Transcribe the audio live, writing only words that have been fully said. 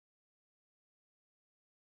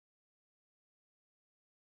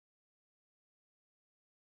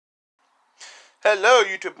Hello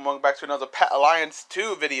YouTube, and welcome back to another Pet Alliance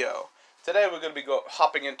 2 video. Today we're going to be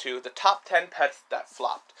hopping into the top 10 pets that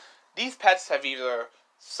flopped. These pets have either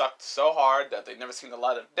sucked so hard that they've never seen the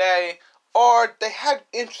light of day, or they had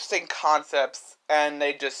interesting concepts and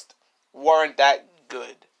they just weren't that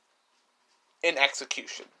good in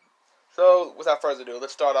execution. So without further ado,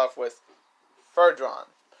 let's start off with Furdron.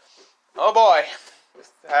 Oh boy, this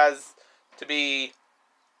has to be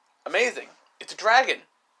amazing. It's a dragon.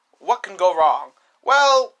 What can go wrong?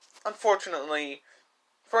 Well, unfortunately,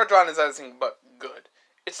 Furdron is anything but good.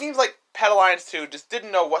 It seems like Pet Alliance 2 just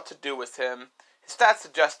didn't know what to do with him. His stats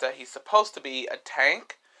suggest that he's supposed to be a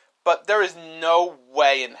tank, but there is no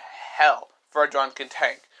way in hell Furdron can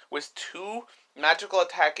tank. With 2 magical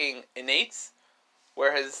attacking innates,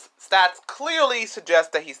 where his stats clearly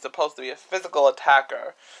suggest that he's supposed to be a physical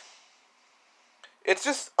attacker. It's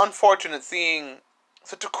just unfortunate seeing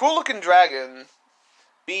such a cool looking dragon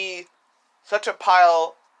be such a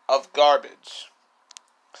pile of garbage.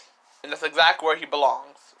 And that's exactly where he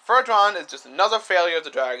belongs. Furdron is just another failure of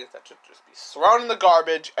the dragons that should just be thrown in the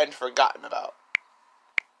garbage and forgotten about.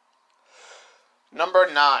 Number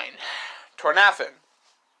 9. Tornafin.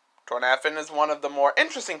 Tornafin is one of the more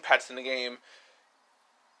interesting pets in the game,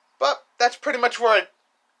 but that's pretty much where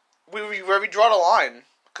we draw the line.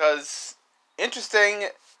 Because, interesting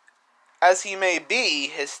as he may be,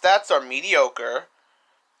 his stats are mediocre,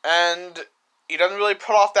 and he doesn't really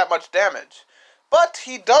put off that much damage. But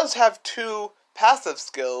he does have 2 passive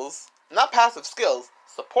skills. Not passive skills,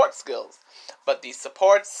 support skills. But these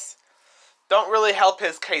supports don't really help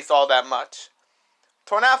his case all that much.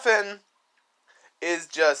 Tornafin is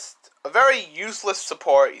just a very useless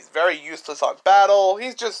support. He's very useless on battle.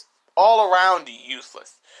 He's just all around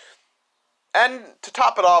useless. And to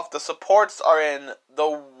top it off, the supports are in the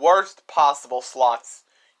worst possible slots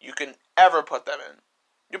you can ever put them in.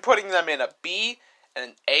 You're putting them in a B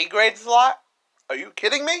and an A grade slot? Are you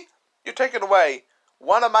kidding me? You're taking away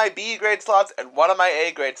one of my B grade slots and one of my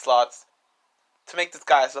A grade slots to make this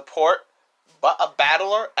guy a support, but a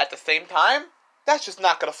battler at the same time? That's just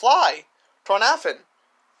not going to fly. Tornafin,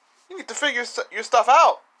 you need to figure your stuff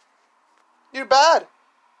out. You're bad.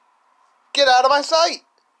 Get out of my sight.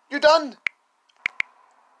 You're done.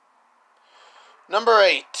 Number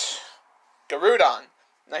 8. Garudon.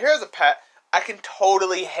 Now here's a pet I can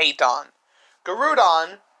totally hate on.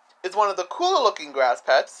 Garudon is one of the cooler looking grass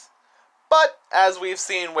pets, but as we've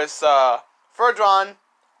seen with Furdron,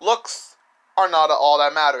 looks are not all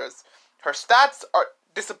that matters. Her stats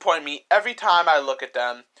disappoint me every time I look at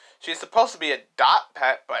them. She's supposed to be a dot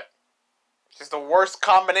pet, but she's the worst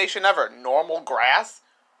combination ever. Normal grass?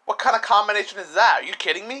 What kind of combination is that? Are you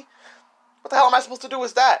kidding me? What the hell am I supposed to do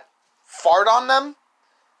with that? Fart on them?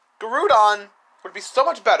 Garudon would be so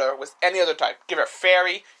much better with any other type. Give her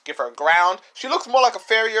fairy, give her ground. She looks more like a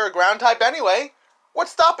fairy or a ground type anyway.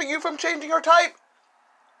 What's stopping you from changing her type?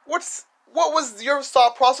 What was your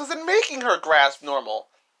thought process in making her grass normal?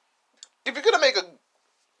 If you're gonna make a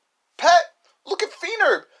pet, look at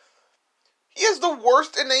Phenerb. He is the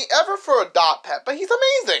worst innate ever for a dot pet, but he's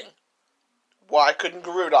amazing. Why couldn't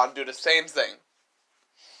Garudon do the same thing?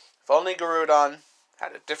 If only Garudon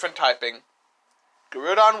had a different typing,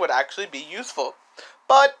 Garudon would actually be useful.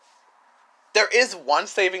 But there is one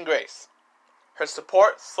saving grace. Her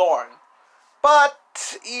support, Thorn.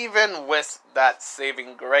 But even with that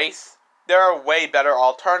saving grace, there are way better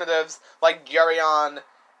alternatives like Geryon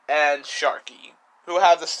and Sharky, who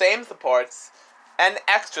have the same supports and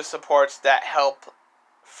extra supports that help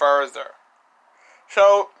further.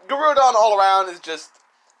 So Garudon all around is just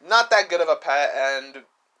not that good of a pet and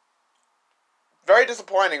very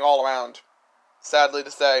disappointing all around. Sadly to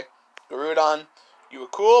say. Garudon, you were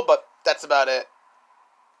cool, but that's about it.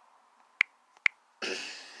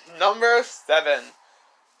 Number 7.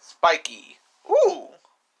 Spiky. Ooh,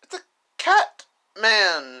 it's a cat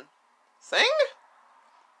man thing?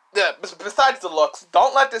 Yeah, besides the looks,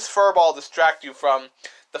 don't let this furball distract you from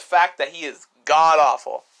the fact that he is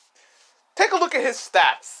god-awful. Take a look at his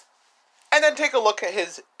stats, and then take a look at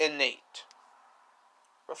his innate.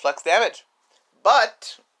 Reflects damage.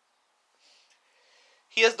 But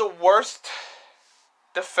he has the worst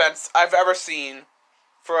defense I've ever seen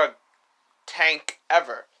for a tank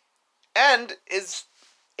ever. And his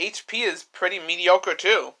HP is pretty mediocre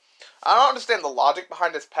too. I don't understand the logic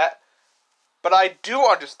behind this pet, but I do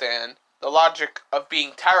understand the logic of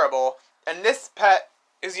being terrible. And this pet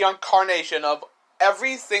is the incarnation of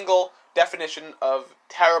every single definition of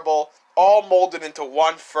terrible, all molded into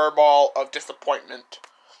one furball of disappointment.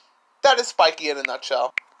 That is Spiky in a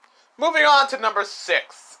nutshell. Moving on to number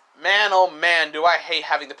 6. Man, oh man, do I hate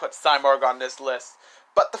having to put Cyborg on this list.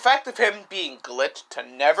 But the fact of him being glitched to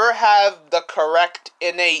never have the correct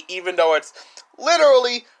innate, even though it's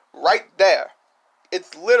literally right there.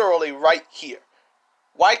 It's literally right here.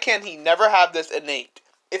 Why can't he never have this innate?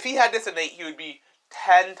 If he had this innate, he would be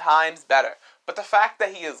 10 times better. But the fact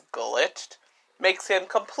that he is glitched makes him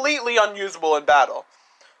completely unusable in battle.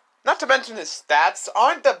 Not to mention his stats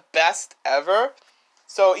aren't the best ever.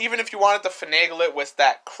 So even if you wanted to finagle it with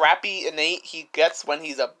that crappy innate he gets when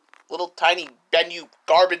he's a little tiny Bennu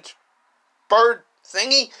garbage bird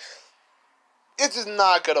thingy, it's just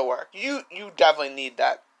not gonna work. You definitely need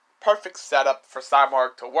that perfect setup for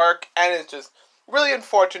Cyborg to work, and it's just really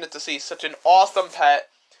unfortunate to see such an awesome pet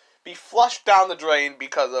be flushed down the drain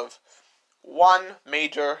because of one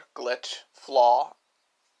major glitch flaw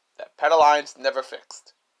that Pet Alliance never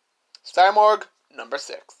fixed. Cyborg, number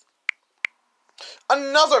 6.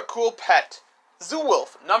 Another cool pet,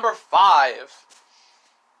 Zoowolf, number 5.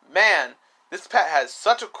 Man, this pet has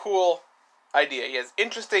such a cool idea. He has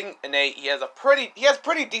interesting innate, he has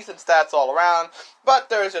pretty decent stats all around, but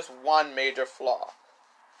there is just one major flaw.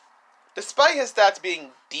 Despite his stats being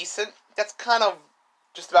decent, that's kind of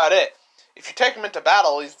just about it. If you take him into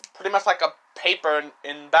battle, he's pretty much like a paper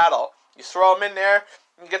in battle. You throw him in there,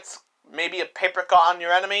 he gets maybe a paper cut on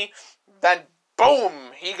your enemy, then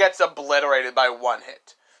boom, he gets obliterated by 1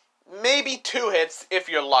 hit. Maybe 2 hits if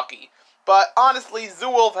you're lucky. But honestly,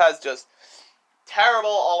 Zoowolf has just terrible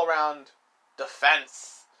all-around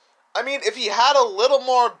defense. I mean, if he had a little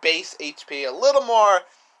more base HP, a little more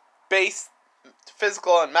base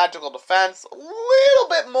physical and magical defense, a little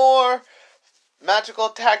bit more magical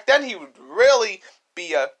attack, then he would really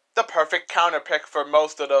be the perfect counter pick for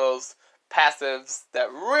most of those passives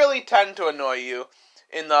that really tend to annoy you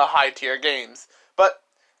in the high-tier games. But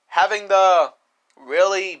having the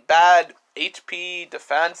really bad HP,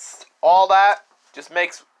 defense, all that, just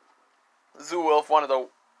makes Zoowolf one of the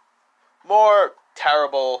more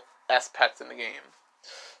terrible S-pets in the game.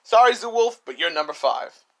 Sorry, Zoowolf, but you're number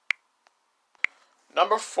 5.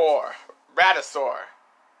 Number 4, Radisaur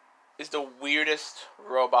is the weirdest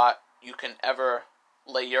robot you can ever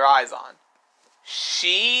lay your eyes on.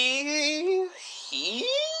 He,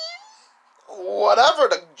 whatever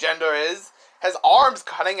the gender is, has arms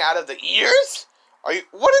cutting out of the ears?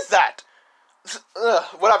 What is that?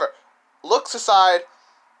 Whatever. Looks aside,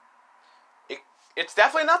 it's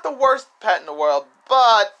definitely not the worst pet in the world,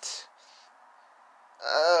 but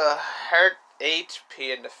her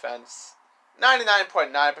HP and defense,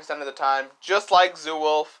 99.9% of the time, just like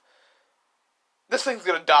Zoowolf, this thing's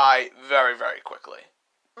gonna die very, very quickly.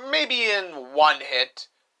 Maybe in 1 hit.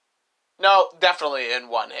 No, definitely in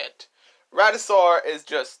 1 hit. Radisaur is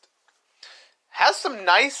just has a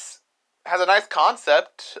nice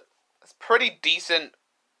concept. It's pretty decent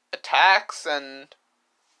attacks and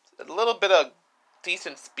a little bit of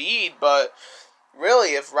decent speed, but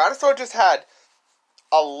really, if Radisaur just had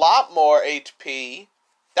a lot more HP,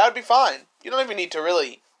 that would be fine. You don't even need to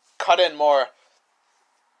really cut in more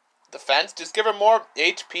defense. Just give her more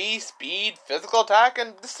HP, speed, physical attack,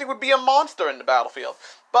 and this thing would be a monster in the battlefield.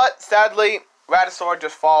 But sadly, Radisaur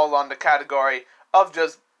just falls on the category of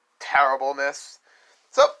just terribleness.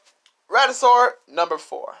 So, Radisaur, number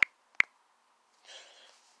 4.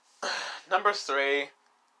 Number 3,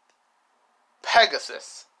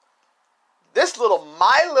 Pegasus. This little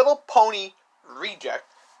My Little Pony reject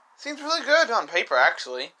seems really good on paper,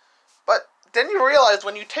 actually. But then you realize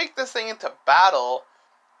when you take this thing into battle,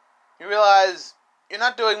 you realize you're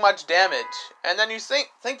not doing much damage. And then you think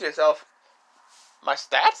to yourself, my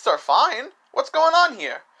stats are fine. What's going on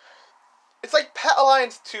here? It's like Pet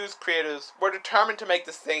Alliance 2's creators were determined to make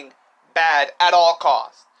this thing bad at all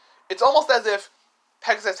costs. It's almost as if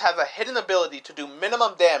Pegasus has a hidden ability to do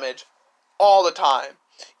minimum damage all the time.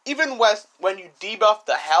 Even when you debuff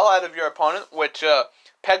the hell out of your opponent, which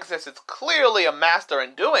Pegasus is clearly a master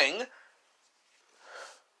in doing,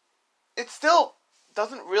 it still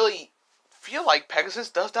doesn't really feel like Pegasus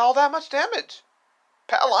does all that much damage.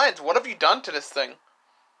 Pet Alliance, what have you done to this thing?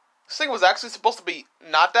 This thing was actually supposed to be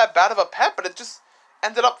not that bad of a pet, but it just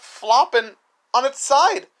ended up flopping on its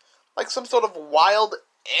side like some sort of wild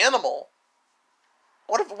animal.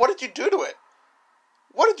 What did you do to it?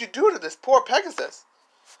 What did you do to this poor Pegasus?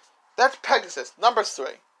 That's Pegasus, number 3.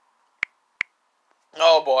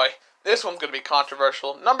 Oh boy, this one's going to be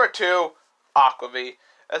controversial. Number 2, Aquavie.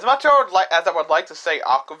 As much as I would like to say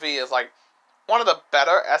Aquavie is like one of the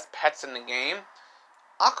better S-pets in the game,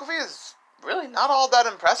 Aquavie is really not all that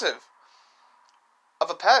impressive of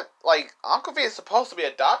a pet. Like, Aquavie is supposed to be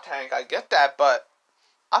a dot tank, I get that, but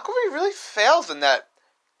Aquavie really fails in that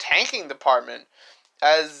tanking department,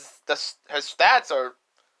 as her stats are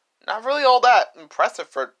not really all that impressive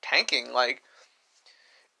for tanking. Like,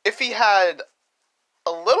 if he had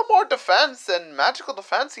a little more defense and magical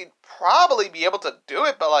defense, he'd probably be able to do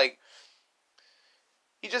it, but like,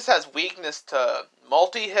 he just has weakness to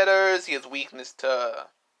multi-hitters, he has weakness to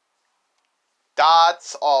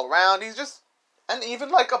dots all around, and even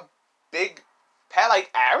like a big pet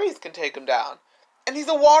like Ares can take him down. And he's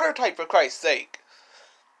a water type, for Christ's sake.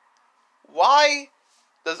 Why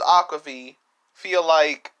does Aquavi feel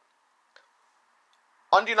like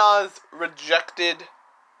Undina's rejected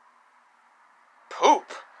poop?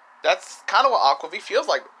 That's kind of what Aquavi feels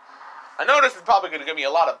like. I know this is probably going to give me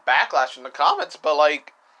a lot of backlash in the comments, but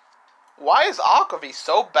like, why is Aquavi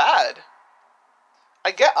so bad?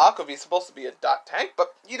 I get Aquavi's supposed to be a dot tank,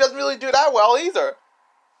 but he doesn't really do that well either.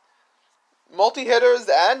 Multi-hitters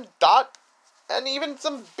and dot, and even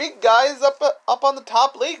some big guys up on the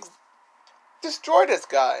top leagues destroy this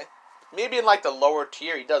guy. Maybe in like the lower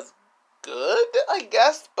tier he does good, I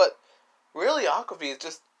guess, but really Aquavi is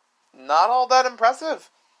just not all that impressive.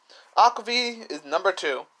 Aquavi is number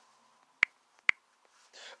 2.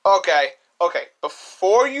 Okay,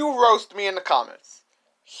 before you roast me in the comments,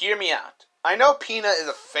 hear me out. I know Pina is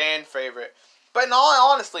a fan favorite, but in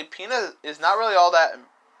all honesty, Pina is not really all that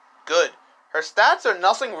good. Her stats are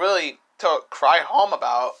nothing really to cry home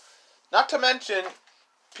about. Not to mention,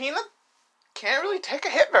 Pina can't really take a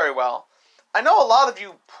hit very well. I know a lot of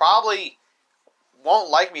you probably won't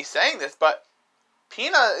like me saying this, but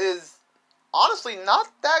Pina is honestly not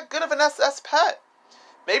that good of an SS pet.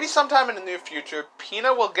 Maybe sometime in the near future,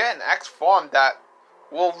 Pina will get an X form that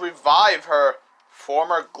will revive her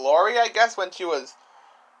former glory, I guess, when she was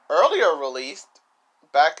earlier released,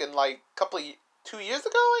 back in like 2 years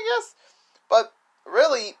ago, I guess. But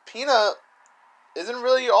really, Pina isn't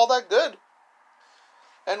really all that good,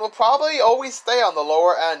 and will probably always stay on the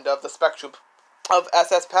lower end of the spectrum of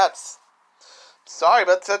SS pets. Sorry,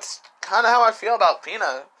 but that's kind of how I feel about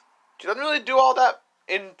Pina. She doesn't really do all that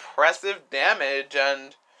impressive damage,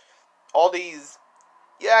 and all these,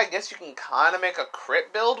 yeah, I guess you can kind of make a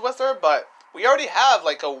crit build with her, but we already have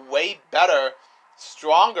like a way better,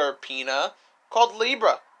 stronger Pina called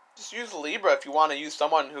Libra. Just use Libra if you want to use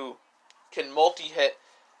someone who can multi-hit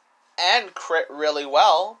and crit really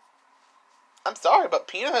well. I'm sorry, but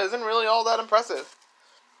Pina isn't really all that impressive.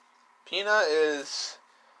 Pina is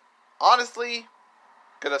honestly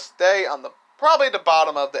gonna stay on probably the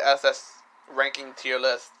bottom of the SS ranking tier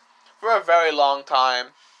list for a very long time,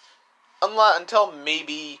 until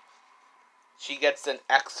maybe she gets an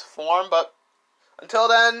X form, but until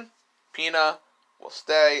then, Pina will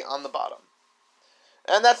stay on the bottom.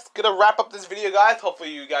 And that's gonna wrap up this video, guys.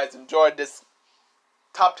 Hopefully you guys enjoyed this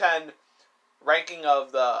top 10 ranking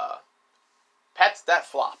of the pets that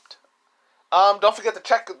flopped. Don't forget to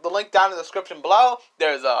check the link down in the description below.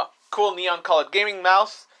 There's a cool neon colored gaming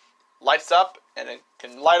mouse. Lights up, and it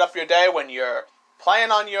can light up your day when you're playing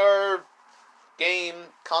on your game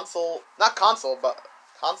console. Not console, but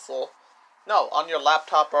console. No, on your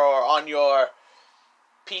laptop or on your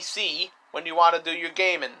PC when you want to do your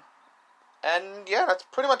gaming. And yeah, that's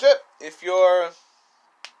pretty much it. If you're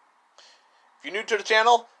new to the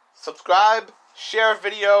channel, subscribe, share a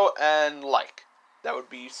video, and like. That would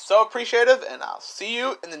be so appreciative, and I'll see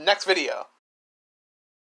you in the next video.